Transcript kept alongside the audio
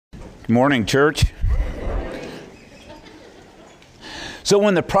Morning, church. So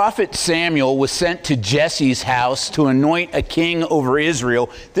when the prophet Samuel was sent to Jesse's house to anoint a king over Israel,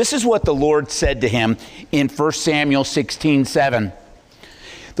 this is what the Lord said to him in 1 Samuel 16:7.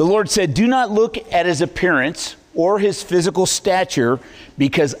 The Lord said, "Do not look at his appearance or his physical stature,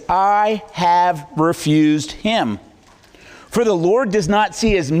 because I have refused him. For the Lord does not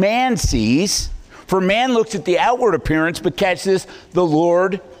see as man sees, for man looks at the outward appearance, but catch this, the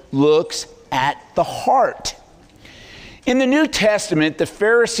Lord looks at the heart." In the New Testament, the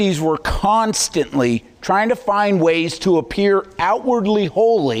Pharisees were constantly trying to find ways to appear outwardly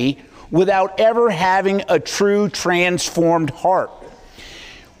holy without ever having a true transformed heart.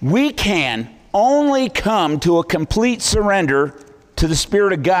 We can only come to a complete surrender to the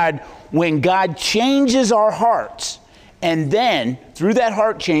Spirit of God when God changes our hearts. And then, through that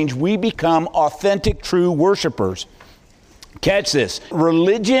heart change, we become authentic, true worshipers. Catch this.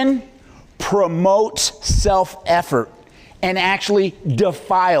 Religion promotes self-effort and actually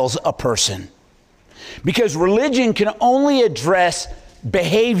defiles a person. Because religion can only address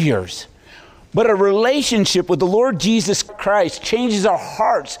behaviors. But a relationship with the Lord Jesus Christ changes our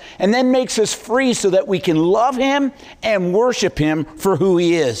hearts and then makes us free so that we can love him and worship him for who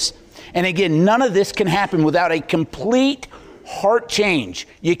he is. And again, none of this can happen without a complete heart change.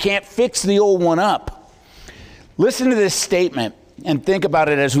 You can't fix the old one up. Listen to this statement and think about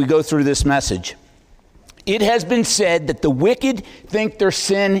it as we go through this message. It has been said that the wicked think their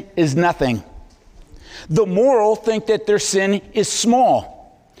sin is nothing. The moral think that their sin is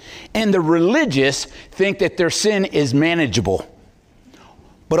small. And the religious think that their sin is manageable.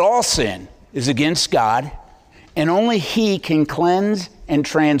 But all sin is against God, and only he can cleanse and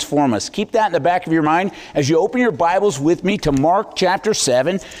transform us. Keep that in the back of your mind as you open your Bibles with me to Mark chapter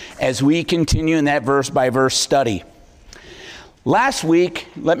 7 as we continue in that verse-by-verse study. Last week,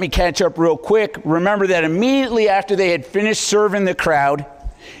 let me catch up real quick. Remember that immediately after they had finished serving the crowd,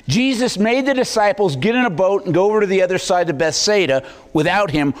 Jesus made the disciples get in a boat and go over to the other side of Bethsaida without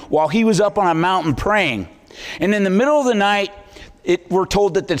him while he was up on a mountain praying. And in the middle of the night, we're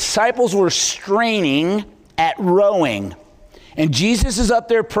told that the disciples were straining at rowing. And Jesus is up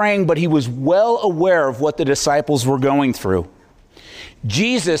there praying, but he was well aware of what the disciples were going through.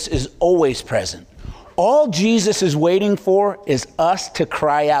 Jesus is always present. All Jesus is waiting for is us to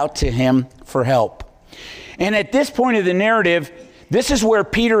cry out to him for help. And at this point of the narrative, this is where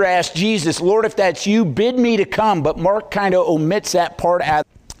Peter asked Jesus, "Lord, if that's you, bid me to come." But Mark kind of omits that part out.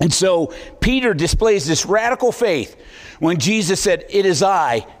 And so Peter displays this radical faith. When Jesus said, "It is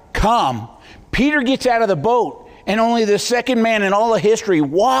I, come," Peter gets out of the boat, and only the second man in all of history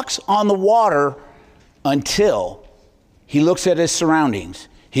walks on the water until he looks at his surroundings.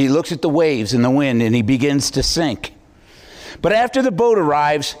 He looks at the waves and the wind, and he begins to sink. But after the boat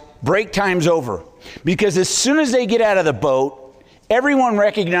arrives, break time's over. Because as soon as they get out of the boat, everyone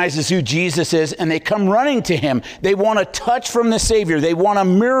recognizes who Jesus is, and they come running to him. They want a touch from the Savior. They want a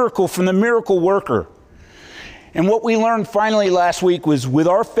miracle from the miracle worker. And what we learned finally last week was with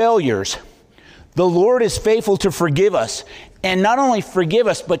our failures, the Lord is faithful to forgive us. And not only forgive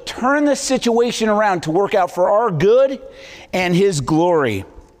us, but turn the situation around to work out for our good and his glory.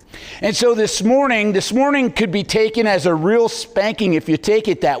 And so this morning could be taken as a real spanking if you take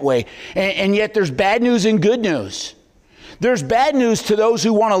it that way. And yet there's bad news and good news. There's bad news to those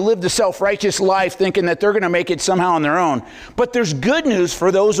who want to live the self-righteous life thinking that they're going to make it somehow on their own. But there's good news for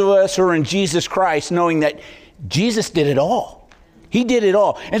those of us who are in Jesus Christ, knowing that Jesus did it all. He did it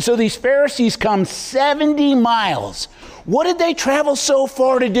all. And so these Pharisees come 70 miles. What did they travel so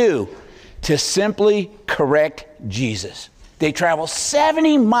far to do? To simply correct Jesus. They travel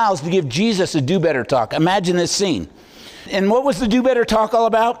 70 miles to give Jesus a do-better talk. Imagine this scene. And what was the do-better talk all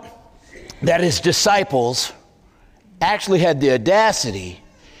about? That his disciples actually had the audacity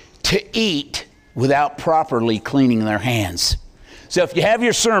to eat without properly cleaning their hands. So if you have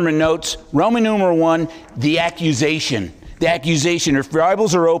your sermon notes, Roman numeral 1, the accusation. The accusation. If your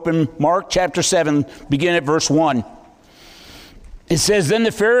Bibles are open, Mark chapter 7, begin at verse 1. It says, "Then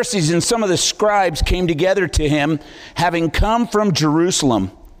the Pharisees and some of the scribes came together to him, having come from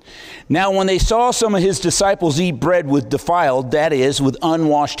Jerusalem. Now when they saw some of his disciples eat bread with defiled, that is, with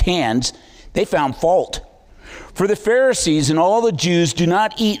unwashed hands, they found fault. For the Pharisees and all the Jews do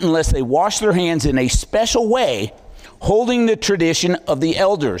not eat unless they wash their hands in a special way, holding the tradition of the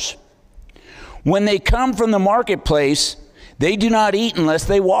elders. When they come from the marketplace, they do not eat unless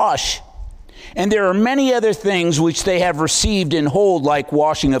they wash. And there are many other things which they have received and hold, like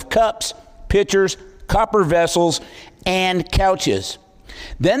washing of cups, pitchers, copper vessels, and couches.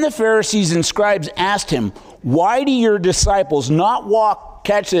 Then the Pharisees and scribes asked him, "Why do your disciples not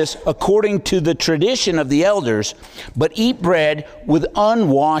catch this, according to the tradition of the elders, but eat bread with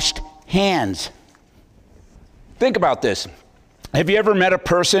unwashed hands. Think about this. Have you ever met a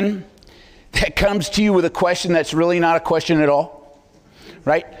person that comes to you with a question that's really not a question at all?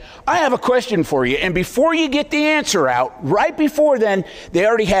 Right? I have a question for you. And before you get the answer out, right before then, they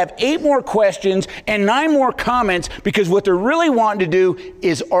already have 8 more questions and 9 more comments, because what they're really wanting to do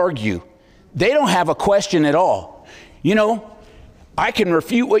is argue. They don't have a question at all. You know, I can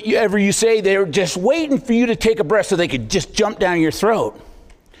refute whatever you say. They're just waiting for you to take a breath so they could just jump down your throat.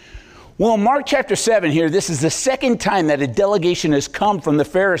 Well, in Mark chapter 7 here, this is the second time that a delegation has come from the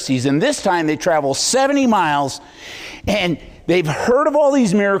Pharisees. And this time they travel 70 miles, and they've heard of all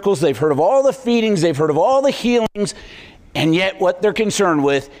these miracles. They've heard of all the feedings. They've heard of all the healings. And yet what they're concerned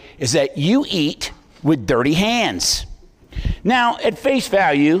with is that you eat with dirty hands. Now, at face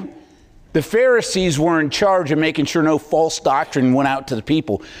value, the Pharisees were in charge of making sure no false doctrine went out to the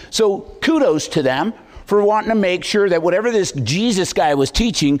people. So kudos to them for wanting to make sure that whatever this Jesus guy was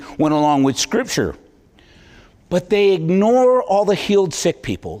teaching went along with Scripture. But they ignore all the healed sick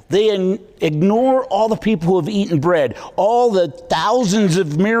people. They ignore all the people who have eaten bread, all the thousands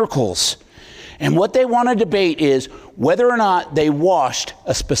of miracles. And what they want to debate is whether or not they washed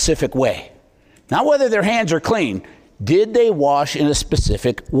a specific way. Not whether their hands are clean. Did they wash in a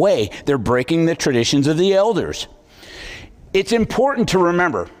specific way? They're breaking the traditions of the elders. It's important to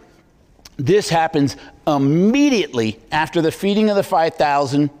remember, this happens immediately after the feeding of the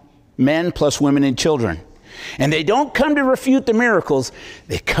 5,000 men plus women and children. And they don't come to refute the miracles.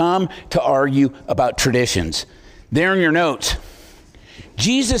 They come to argue about traditions. There in your notes,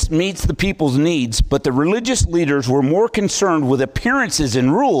 Jesus meets the people's needs, but the religious leaders were more concerned with appearances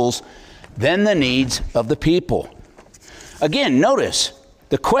and rules than the needs of the people. Again, notice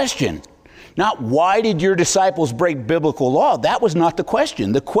the question. Not why did your disciples break biblical law? That was not the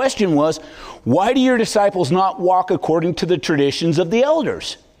question. The question was, why do your disciples not walk according to the traditions of the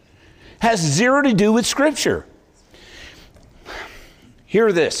elders? Has zero to do with Scripture.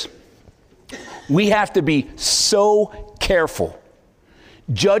 Hear this. We have to be so careful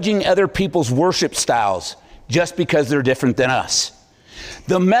judging other people's worship styles just because they're different than us.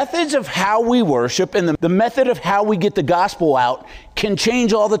 The methods of how we worship and the method of how we get the gospel out can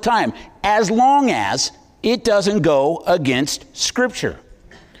change all the time, as long as it doesn't go against Scripture.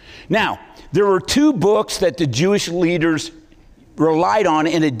 Now, there were 2 books that the Jewish leaders relied on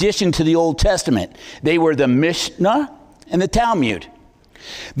in addition to the Old Testament. They were the Mishnah and the Talmud.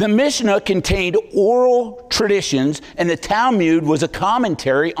 The Mishnah contained oral traditions, and the Talmud was a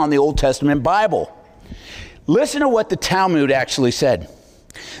commentary on the Old Testament Bible. Listen to what the Talmud actually said.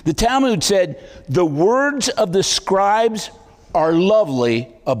 The Talmud said, "The words of the scribes are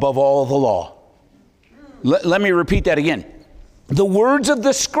lovely above all the law." Let me repeat that again. The words of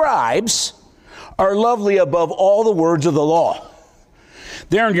the scribes are lovely above all the words of the law.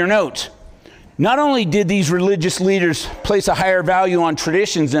 There in your notes, not only did these religious leaders place a higher value on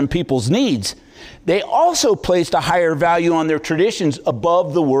traditions than people's needs, they also placed a higher value on their traditions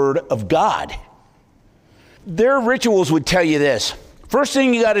above the Word of God. Their rituals would tell you this. First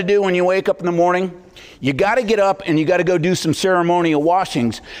thing you got to do when you wake up in the morning, you got to get up and you got to go do some ceremonial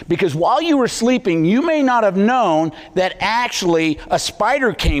washings, because while you were sleeping, you may not have known that actually a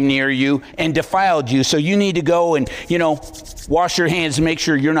spider came near you and defiled you. So you need to go and, wash your hands and make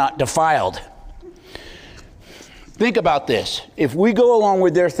sure you're not defiled. Think about this. If we go along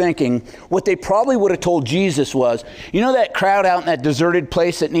with their thinking, what they probably would have told Jesus was, that crowd out in that deserted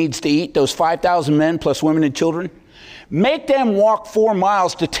place that needs to eat, those 5,000 men plus women and children? Make them walk 4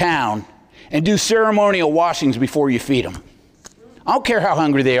 miles to town and do ceremonial washings before you feed them. I don't care how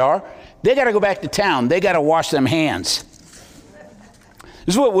hungry they are. They got to go back to town. They got to wash them hands.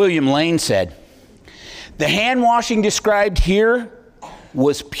 This is what William Lane said. The hand washing described here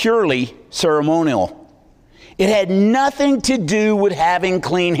was purely ceremonial. It had nothing to do with having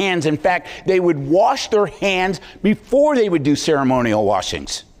clean hands. In fact, they would wash their hands before they would do ceremonial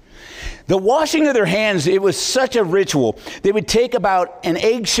washings. The washing of their hands, it was such a ritual. They would take about an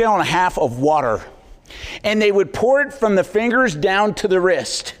eggshell and a half of water, and they would pour it from the fingers down to the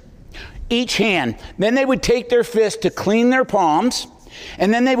wrist, each hand. Then they would take their fist to clean their palms,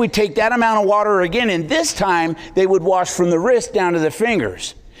 and then they would take that amount of water again, and this time they would wash from the wrist down to the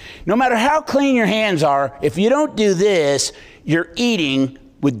fingers. No matter how clean your hands are, if you don't do this, you're eating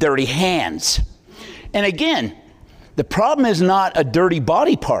with dirty hands. And again, the problem is not a dirty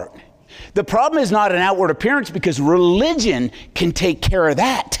body part. The problem is not an outward appearance, because religion can take care of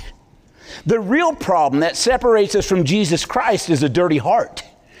that. The real problem that separates us from Jesus Christ is a dirty heart.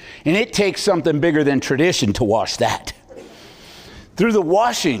 And it takes something bigger than tradition to wash that. Through the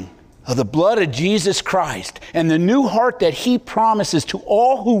washing of the blood of Jesus Christ and the new heart that he promises to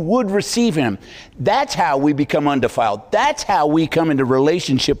all who would receive him, that's how we become undefiled. That's how we come into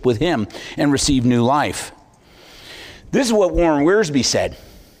relationship with him and receive new life. This is what Warren Wiersbe said.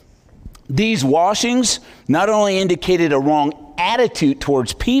 These washings not only indicated a wrong attitude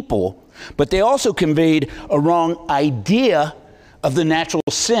towards people, but they also conveyed a wrong idea of the natural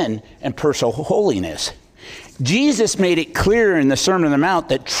sin and personal holiness. Jesus made it clear in the Sermon on the Mount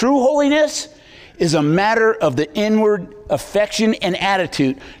that true holiness is a matter of the inward affection and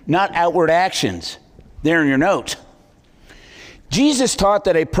attitude, not outward actions. There in your notes. Jesus taught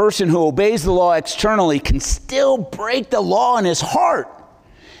that a person who obeys the law externally can still break the law in his heart,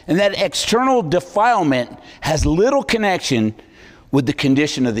 and that external defilement has little connection with the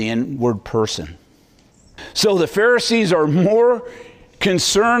condition of the inward person. So the Pharisees are more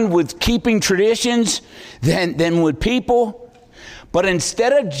concerned with keeping traditions than with people. But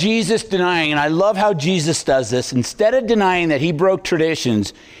instead of Jesus denying, and I love how Jesus does this, instead of denying that he broke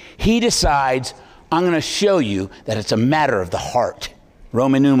traditions, he decides, I'm going to show you that it's a matter of the heart.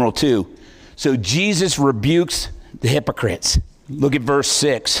 Roman numeral 2. So Jesus rebukes the hypocrites. Look at verse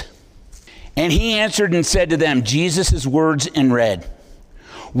 6. And he answered and said to them, Jesus' words in red,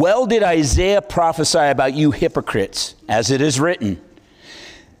 well did Isaiah prophesy about you hypocrites, as it is written,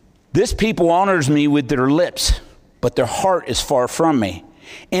 this people honors me with their lips, but their heart is far from me.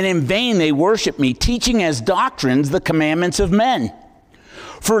 And in vain they worship me, teaching as doctrines the commandments of men.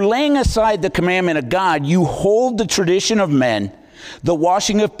 For laying aside the commandment of God, you hold the tradition of men, the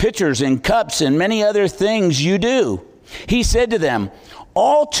washing of pitchers and cups and many other things you do. He said to them,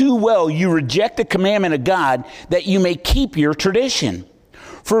 all too well you reject the commandment of God that you may keep your tradition.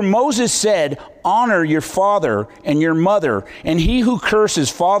 For Moses said, honor your father and your mother, and he who curses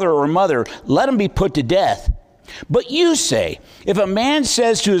father or mother, let him be put to death. But you say, if a man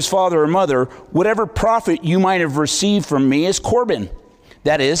says to his father or mother, whatever profit you might have received from me is Corban,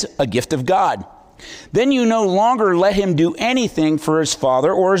 that is, a gift of God, then you no longer let him do anything for his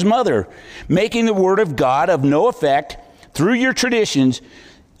father or his mother, making the word of God of no effect through your traditions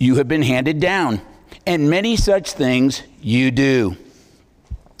you have been handed down, and many such things you do.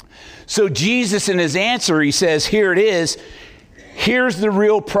 So Jesus, in his answer, he says, here it is. Here's the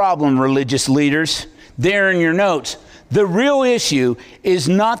real problem, religious leaders. There in your notes. The real issue is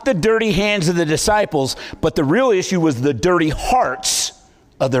not the dirty hands of the disciples, but the real issue was the dirty hearts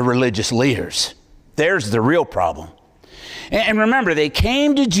of the religious leaders. There's the real problem. And remember, they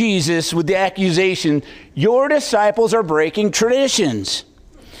came to Jesus with the accusation, your disciples are breaking traditions.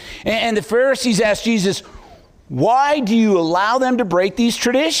 And the Pharisees asked Jesus, why do you allow them to break these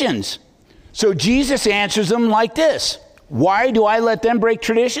traditions? So Jesus answers them like this. Why do I let them break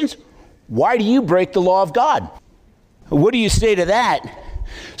traditions? Why do you break the law of God? What do you say to that?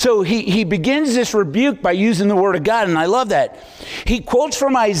 So he begins this rebuke by using the word of God, and I love that. He quotes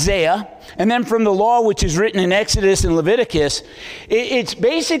from Isaiah and then from the law which is written in Exodus and Leviticus. It's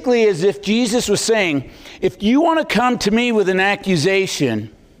basically as if Jesus was saying, if you want to come to me with an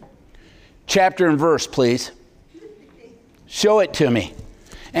accusation, chapter and verse, please. Show it to me.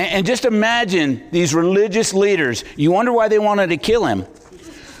 And just imagine these religious leaders. You wonder why they wanted to kill him.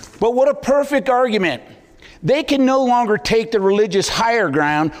 But what a perfect argument. They can no longer take the religious higher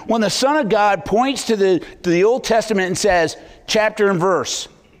ground when the Son of God points to the Old Testament and says, chapter and verse,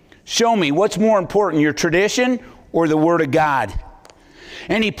 show me what's more important, your tradition or the Word of God.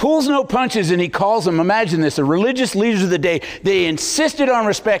 And he pulls no punches and he calls them, imagine this, the religious leaders of the day, they insisted on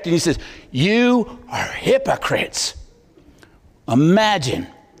respect, and he says, you are hypocrites. Imagine.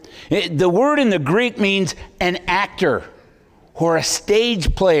 The word in the Greek means an actor or a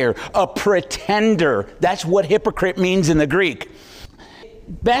stage player, a pretender. That's what hypocrite means in the Greek.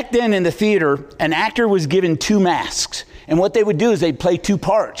 Back then in the theater, an actor was given two masks. And what they would do is they'd play two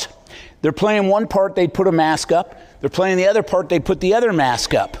parts. They're playing one part, they'd put a mask up. They're playing the other part, they'd put the other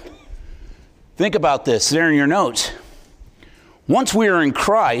mask up. Think about this, there in your notes. Once we are in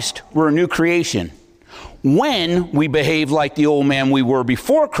Christ, we're a new creation. When we behave like the old man we were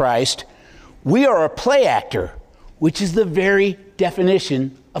before Christ, we are a play actor, which is the very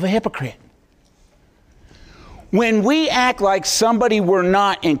definition of a hypocrite. When we act like somebody we're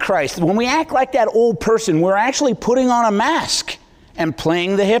not in Christ, when we act like that old person, we're actually putting on a mask and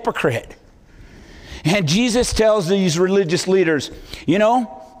playing the hypocrite. And Jesus tells these religious leaders, you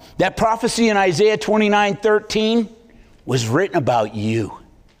know, that prophecy in Isaiah 29:13 was written about you.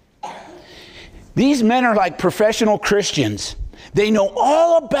 These men are like professional Christians. They know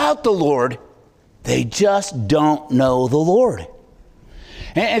all about the Lord. They just don't know the Lord.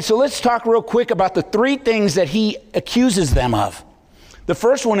 And so let's talk real quick about the three things that he accuses them of. The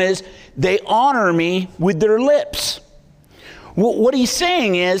first one is they honor me with their lips. What he's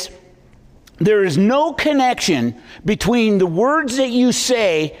saying is there is no connection between the words that you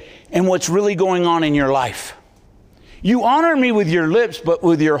say and what's really going on in your life. You honor me with your lips, but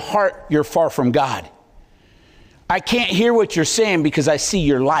with your heart, you're far from God. I can't hear what you're saying because I see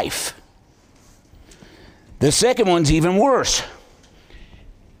your life. The second one's even worse.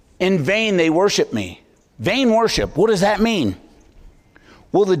 In vain they worship me. Vain worship, what does that mean?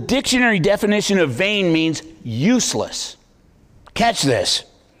 Well, the dictionary definition of vain means useless. Catch this.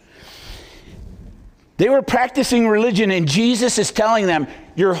 They were practicing religion, and Jesus is telling them,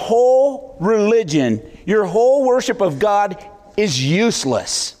 your whole religion, your whole worship of God is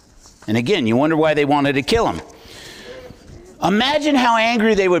useless. And again, you wonder why they wanted to kill him. Imagine how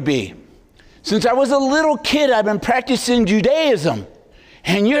angry they would be. Since I was a little kid, I've been practicing Judaism.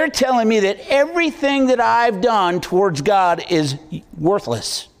 And you're telling me that everything that I've done towards God is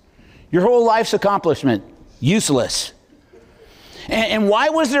worthless. Your whole life's accomplishment, useless. And why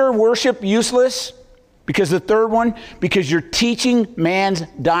was their worship useless? Because the third one, because you're teaching man's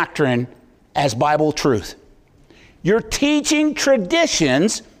doctrine as Bible truth. You're teaching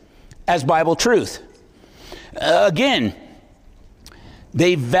traditions as Bible truth. Again,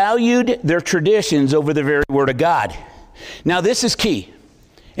 they valued their traditions over the very word of God. Now, this is key.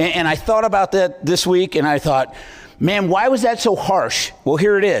 And I thought about that this week, and I thought, man, why was that so harsh? Well,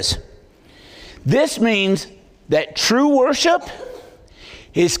 here it is. This means that true worship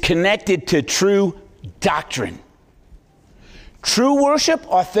is connected to true doctrine. True worship,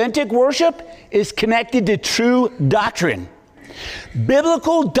 authentic worship, is connected to true doctrine.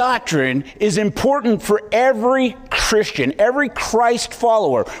 Biblical doctrine is important for every Christian, every Christ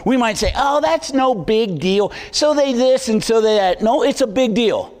follower. We might say, oh, that's no big deal. So they this and so they that. No, it's a big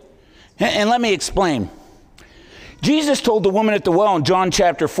deal. And let me explain. Jesus told the woman at the well in John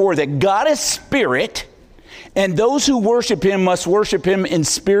chapter 4 that God is spirit, and those who worship him must worship him in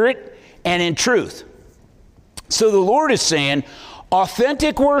spirit and in truth. So the Lord is saying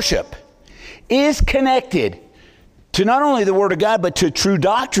authentic worship is connected to not only the Word of God, but to true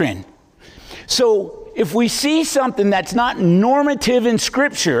doctrine. So if we see something that's not normative in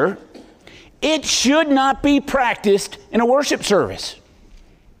Scripture, it should not be practiced in a worship service.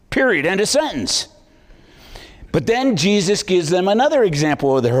 Period. End of sentence. But then Jesus gives them another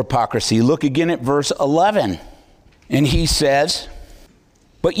example of their hypocrisy. Look again at verse 11. And he says,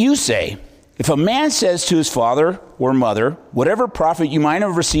 but you say, if a man says to his father or mother, whatever profit you might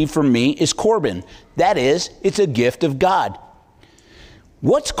have received from me is Corban. That is, it's a gift of God.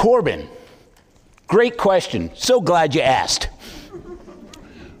 What's Corban? Great question. So glad you asked.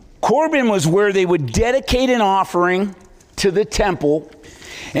 Corban was where they would dedicate an offering to the temple.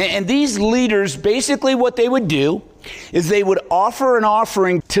 And these leaders, basically what they would do is they would offer an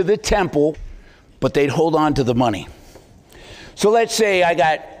offering to the temple, but they'd hold on to the money. So let's say I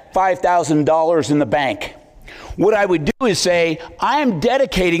got $5,000 in the bank. What I would do is say, I am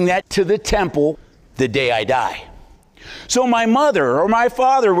dedicating that to the temple the day I die. So my mother or my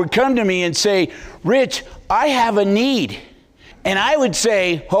father would come to me and say, Rich, I have a need. And I would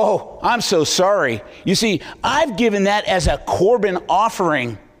say, oh, I'm so sorry. You see, I've given that as a Corban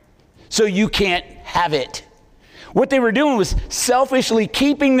offering, so you can't have it. What they were doing was selfishly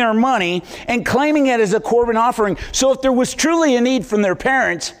keeping their money and claiming it as a Corban offering. So if there was truly a need from their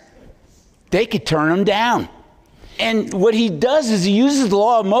parents, they could turn them down. And what he does is he uses the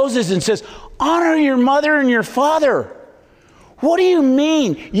law of Moses and says, honor your mother and your father. What do you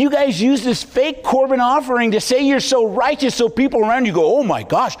mean? You guys use this fake Corban offering to say you're so righteous so people around you go, oh my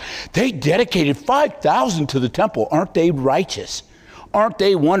gosh, they dedicated $5,000 to the temple. Aren't they righteous? Aren't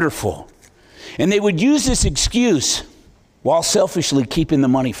they wonderful? And they would use this excuse while selfishly keeping the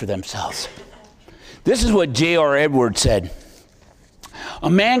money for themselves. This is what J.R. Edwards said. A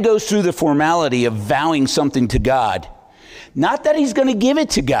man goes through the formality of vowing something to God, not that he's going to give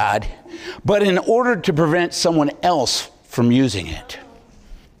it to God, but in order to prevent someone else from using it.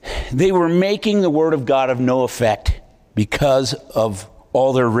 They were making the Word of God of no effect because of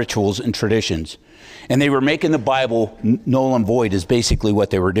all their rituals and traditions. And they were making the Bible null and void is basically what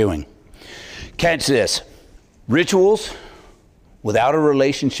they were doing. Catch this. Rituals without a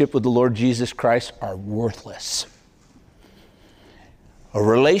relationship with the Lord Jesus Christ are worthless. A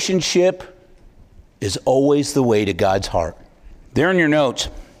relationship is always the way to God's heart. There in your notes,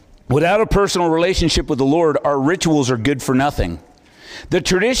 without a personal relationship with the Lord, our rituals are good for nothing. The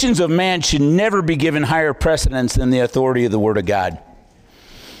traditions of man should never be given higher precedence than the authority of the Word of God.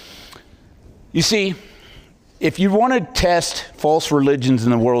 You see, if you want to test false religions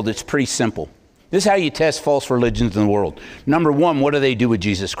in the world, it's pretty simple. This is how you test false religions in the world. Number one, what do they do with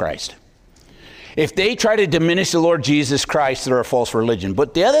Jesus Christ? If they try to diminish the Lord Jesus Christ, they're a false religion.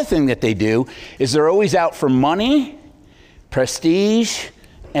 But the other thing that they do is they're always out for money, prestige,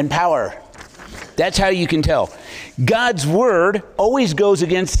 and power. That's how you can tell. God's word always goes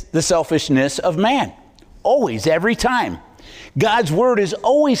against the selfishness of man. Always, every time. God's word is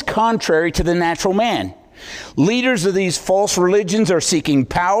always contrary to the natural man. Leaders of these false religions are seeking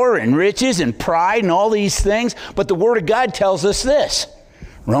power and riches and pride and all these things, but the word of God tells us this.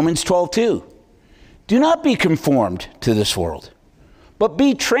 Romans 12:2. Do not be conformed to this world, but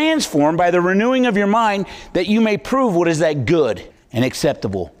be transformed by the renewing of your mind, that you may prove what is that good and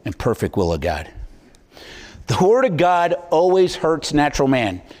acceptable and perfect will of God. The word of God always hurts natural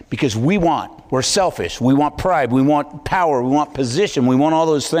man because we're selfish, we want pride, we want power, we want position, we want all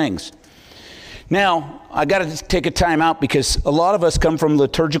those things. Now, I got to take a time out because a lot of us come from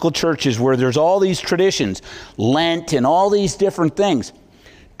liturgical churches where there's all these traditions, Lent and all these different things.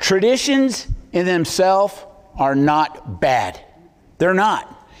 Traditions in themselves are not bad. They're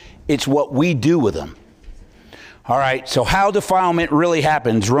not. It's what we do with them. All right, so how defilement really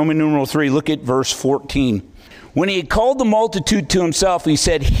happens. Roman numeral 3, look at verse 14. When he had called the multitude to himself, he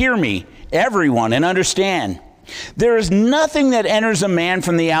said, hear me, everyone, and understand. There is nothing that enters a man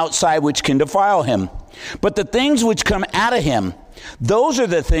from the outside which can defile him. But the things which come out of him, those are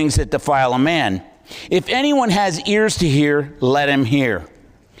the things that defile a man. If anyone has ears to hear, let him hear.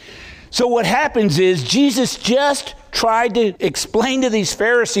 So what happens is Jesus just tried to explain to these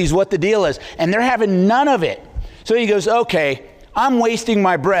Pharisees what the deal is, and they're having none of it. So he goes, okay, I'm wasting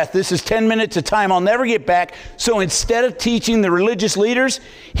my breath. This is 10 minutes of time I'll never get back. So instead of teaching the religious leaders,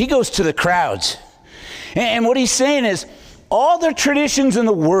 he goes to the crowds. And what he's saying is, all the traditions in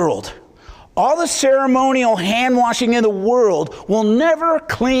the world, all the ceremonial hand washing in the world will never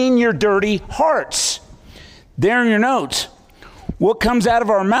clean your dirty hearts. There in your notes, what comes out of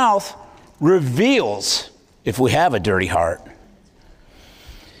our mouth reveals if we have a dirty heart.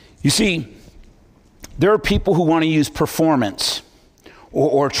 You see, there are people who want to use performance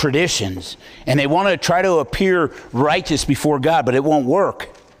or traditions, and they want to try to appear righteous before God, but it won't work.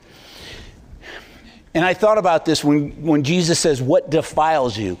 And I thought about this when Jesus says, what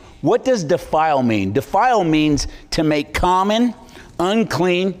defiles you? What does defile mean? Defile means to make common,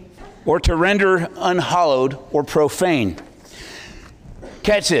 unclean, or to render unhallowed or profane.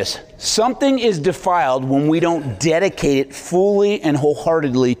 Catch this. Something is defiled when we don't dedicate it fully and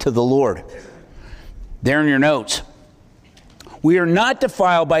wholeheartedly to the Lord. There in your notes. We are not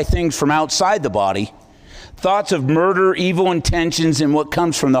defiled by things from outside the body. Thoughts of murder, evil intentions, and what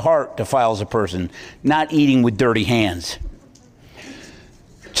comes from the heart defiles a person, not eating with dirty hands.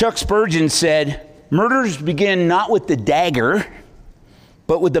 Chuck Spurgeon said, murders begin not with the dagger,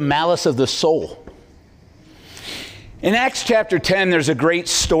 but with the malice of the soul. In Acts chapter 10, there's a great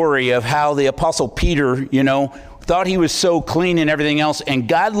story of how the Apostle Peter, thought he was so clean and everything else, and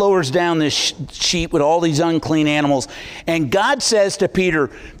God lowers down this sheet with all these unclean animals, and God says to Peter,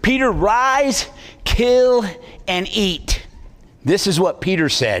 Peter, rise, kill, and eat. This is what Peter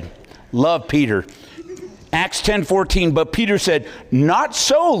said. Love Peter. Acts 10:14, but Peter said, not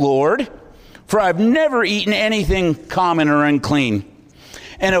so, Lord, for I've never eaten anything common or unclean.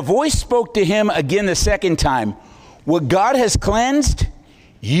 And a voice spoke to him again the second time, what God has cleansed,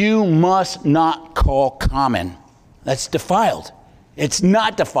 you must not call common. That's defiled. It's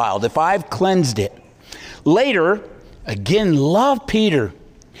not defiled if I've cleansed it. Later, again, love Peter.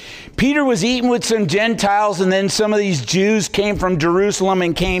 Peter was eating with some Gentiles, and then some of these Jews came from Jerusalem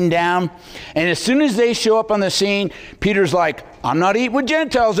and came down. And as soon as they show up on the scene, Peter's like, I'm not eating with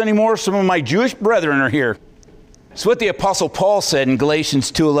Gentiles anymore. Some of my Jewish brethren are here. It's what the Apostle Paul said in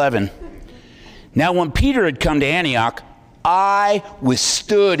Galatians 2:11. Now, when Peter had come to Antioch, I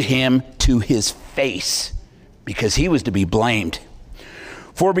withstood him to his face, because he was to be blamed.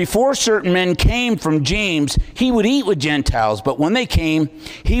 For before certain men came from James, he would eat with Gentiles, but when they came,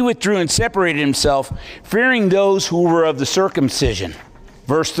 he withdrew and separated himself, fearing those who were of the circumcision.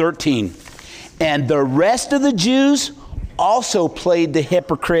 Verse 13, and the rest of the Jews also played the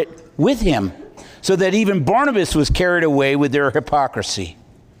hypocrite with him, so that even Barnabas was carried away with their hypocrisy.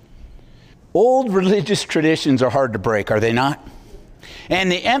 Old religious traditions are hard to break, are they not? And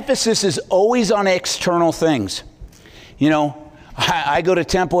the emphasis is always on external things. I go to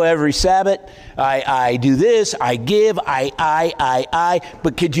temple every Sabbath. I do this. I give. I.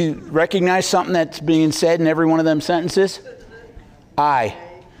 But could you recognize something that's being said in every one of them sentences? I.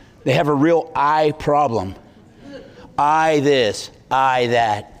 They have a real I problem. I this. I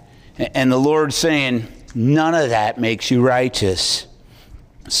that. And the Lord's saying, none of that makes you righteous.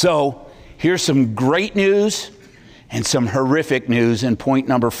 So Here's some great news and some horrific news in point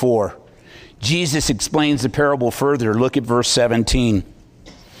number 4. Jesus explains the parable further. Look at verse 17.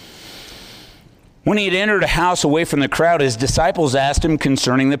 When he had entered a house away from the crowd, his disciples asked him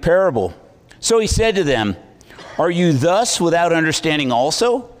concerning the parable. So he said to them, "Are you thus without understanding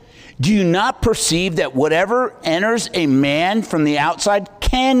also? Do you not perceive that whatever enters a man from the outside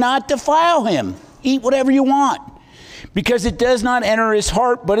cannot defile him? Eat whatever you want, because it does not enter his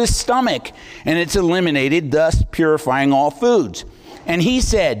heart but his stomach, and it's eliminated, thus purifying all foods." And he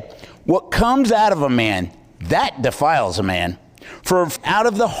said, "What comes out of a man, that defiles a man. For out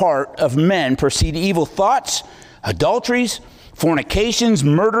of the heart of men proceed evil thoughts, adulteries, fornications,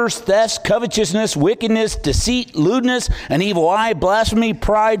 murders, thefts, covetousness, wickedness, deceit, lewdness, an evil eye, blasphemy,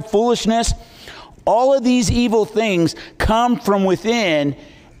 pride, foolishness. All of these evil things come from within,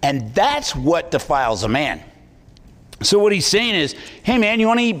 and that's what defiles a man." So what he's saying is, hey man, you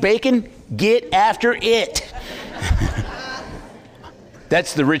want to eat bacon? Get after it.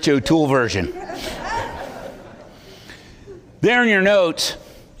 That's the Rich O'Toole version. There in your notes,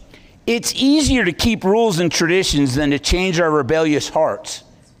 it's easier to keep rules and traditions than to change our rebellious hearts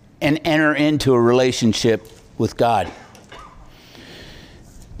and enter into a relationship with God.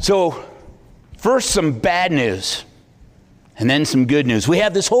 So, first some bad news, and then some good news. We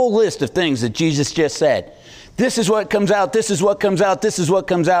have this whole list of things that Jesus just said. This is what comes out, this is what comes out, this is what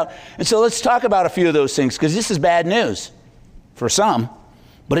comes out. And so let's talk about a few of those things, because this is bad news for some,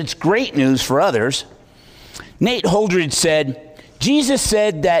 but it's great news for others. Nate Holdridge said, Jesus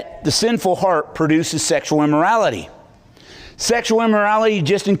said that the sinful heart produces sexual immorality. Sexual immorality,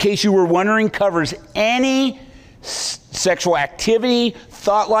 just in case you were wondering, covers any sexual activity,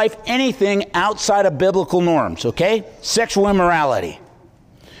 thought life, anything outside of biblical norms, okay? Sexual immorality.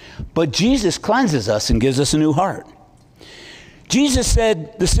 But Jesus cleanses us and gives us a new heart. Jesus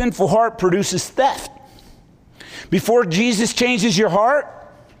said the sinful heart produces theft. Before Jesus changes your heart,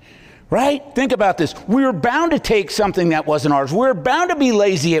 right? Think about this. We were bound to take something that wasn't ours. We were bound to be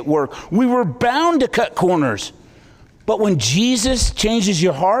lazy at work. We were bound to cut corners. But when Jesus changes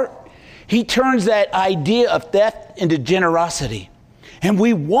your heart, he turns that idea of theft into generosity. And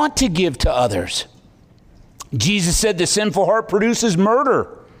we want to give to others. Jesus said the sinful heart produces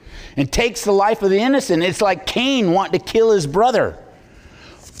murder and takes the life of the innocent. It's like Cain wanting to kill his brother.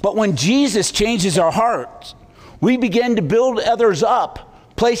 But when Jesus changes our hearts, we begin to build others up,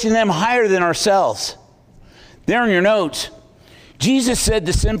 placing them higher than ourselves. There in your notes, Jesus said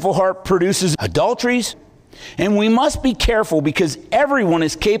the sinful heart produces adulteries, and we must be careful because everyone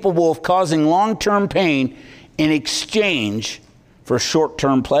is capable of causing long-term pain in exchange for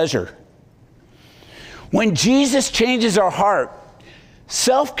short-term pleasure. When Jesus changes our heart,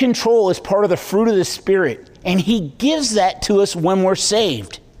 self-control is part of the fruit of the Spirit, and he gives that to us when we're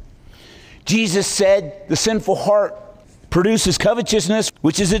saved. Jesus said the sinful heart produces covetousness,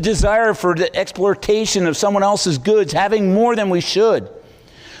 which is a desire for the exploitation of someone else's goods, having more than we should.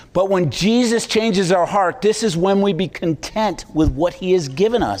 But when Jesus changes our heart, this is when we be content with what he has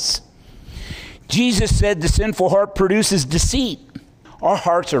given us. Jesus said the sinful heart produces deceit. Our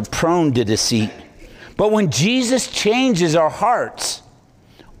hearts are prone to deceit. But when Jesus changes our hearts,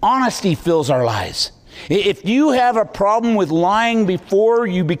 honesty fills our lives. If you have a problem with lying before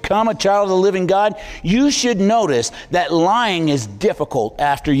you become a child of the living God, you should notice that lying is difficult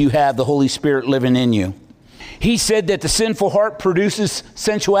after you have the Holy Spirit living in you. He said that the sinful heart produces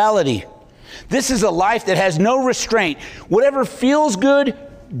sensuality. This is a life that has no restraint. Whatever feels good,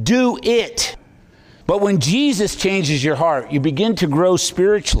 do it. But when Jesus changes your heart, you begin to grow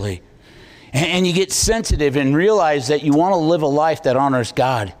spiritually. And you get sensitive and realize that you want to live a life that honors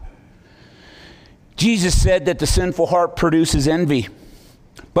God. Jesus said that the sinful heart produces envy.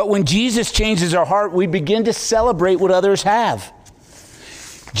 But when Jesus changes our heart, we begin to celebrate what others have.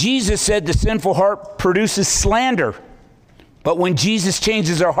 Jesus said the sinful heart produces slander. But when Jesus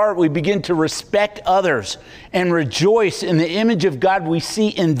changes our heart, we begin to respect others and rejoice in the image of God we see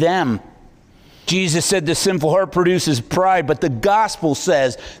in them. Jesus said the sinful heart produces pride, but the gospel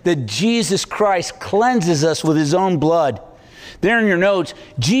says that Jesus Christ cleanses us with his own blood. There in your notes,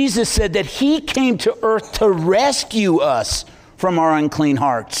 Jesus said that he came to earth to rescue us from our unclean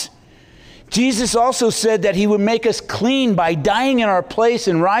hearts. Jesus also said that he would make us clean by dying in our place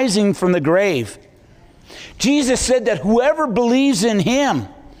and rising from the grave. Jesus said that whoever believes in him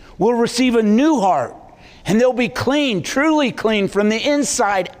will receive a new heart, and they'll be clean, truly clean from the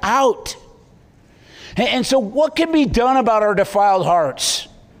inside out. And so what can be done about our defiled hearts?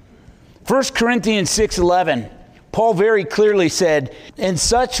 1 Corinthians 6:11. Paul very clearly said, "And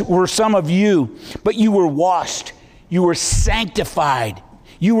such were some of you, but you were washed, you were sanctified,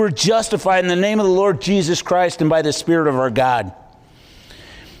 You were justified in the name of the Lord Jesus Christ and by the Spirit of our God.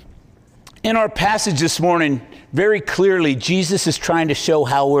 In our passage this morning, very clearly, Jesus is trying to show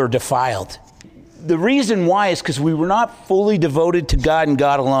how we're defiled. The reason why is because we were not fully devoted to God and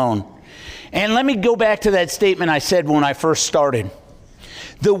God alone. And let me go back to that statement I said when I first started.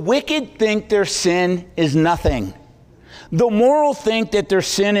 The wicked think their sin is nothing. The moral think that their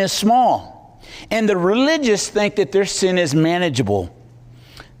sin is small. And the religious think that their sin is manageable.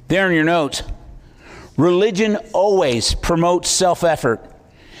 There in your notes, religion always promotes self-effort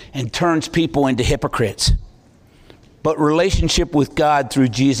and turns people into hypocrites. But relationship with God through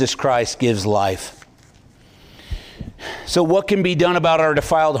Jesus Christ gives life. So what can be done about our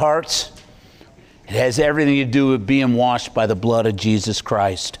defiled hearts? It has everything to do with being washed by the blood of Jesus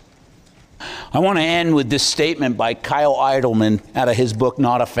Christ. I want to end with this statement by Kyle Idleman out of his book,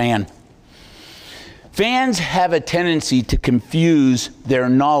 Not a Fan. Fans have a tendency to confuse their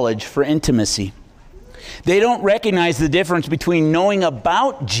knowledge for intimacy. They don't recognize the difference between knowing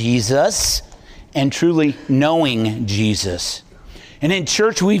about Jesus and truly knowing Jesus. And in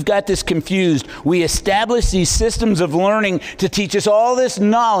church, we've got this confused. We establish these systems of learning to teach us all this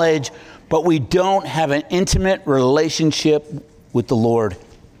knowledge, but we don't have an intimate relationship with the Lord.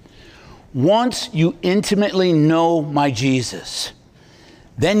 Once you intimately know my Jesus,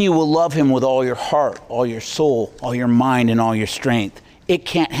 then you will love him with all your heart, all your soul, all your mind, and all your strength. It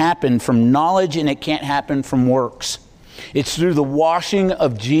can't happen from knowledge, and it can't happen from works. It's through the washing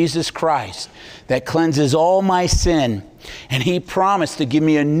of Jesus Christ that cleanses all my sin. And he promised to give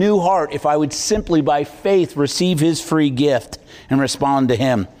me a new heart if I would simply by faith receive his free gift and respond to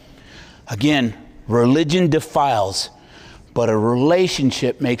him. Again, religion defiles, but a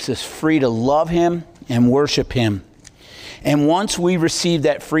relationship makes us free to love him and worship him. And once we receive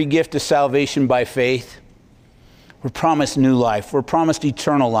that free gift of salvation by faith, we're promised new life. We're promised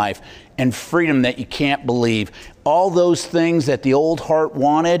eternal life and freedom that you can't believe. All those things that the old heart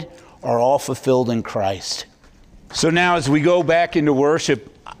wanted are all fulfilled in Christ. So now as we go back into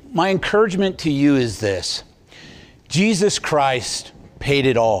worship, my encouragement to you is this. Jesus Christ paid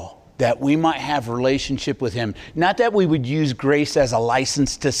it all that we might have relationship with him. Not that we would use grace as a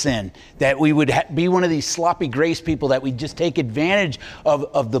license to sin, that we would be one of these sloppy grace people that we just take advantage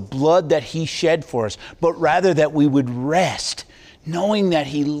of the blood that he shed for us, but rather that we would rest knowing that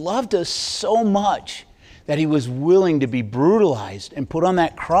he loved us so much that he was willing to be brutalized and put on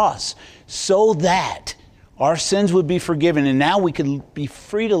that cross so that our sins would be forgiven, and now we could be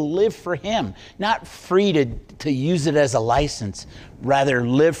free to live for him, not free to use it as a license, rather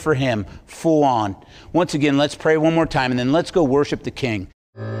live for him full on. Once again, let's pray one more time, and then let's go worship the King.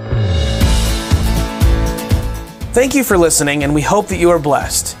 Thank you for listening, and we hope that you are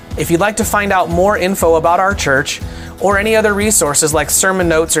blessed. If you'd like to find out more info about our church or any other resources like sermon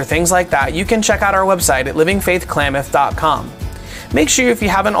notes or things like that, you can check out our website at livingfaithklamath.com. Make sure, if you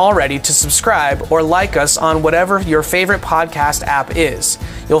haven't already, to subscribe or like us on whatever your favorite podcast app is.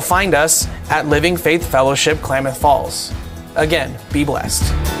 You'll find us at Living Faith Fellowship Klamath Falls. Again, be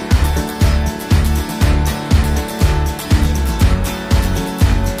blessed.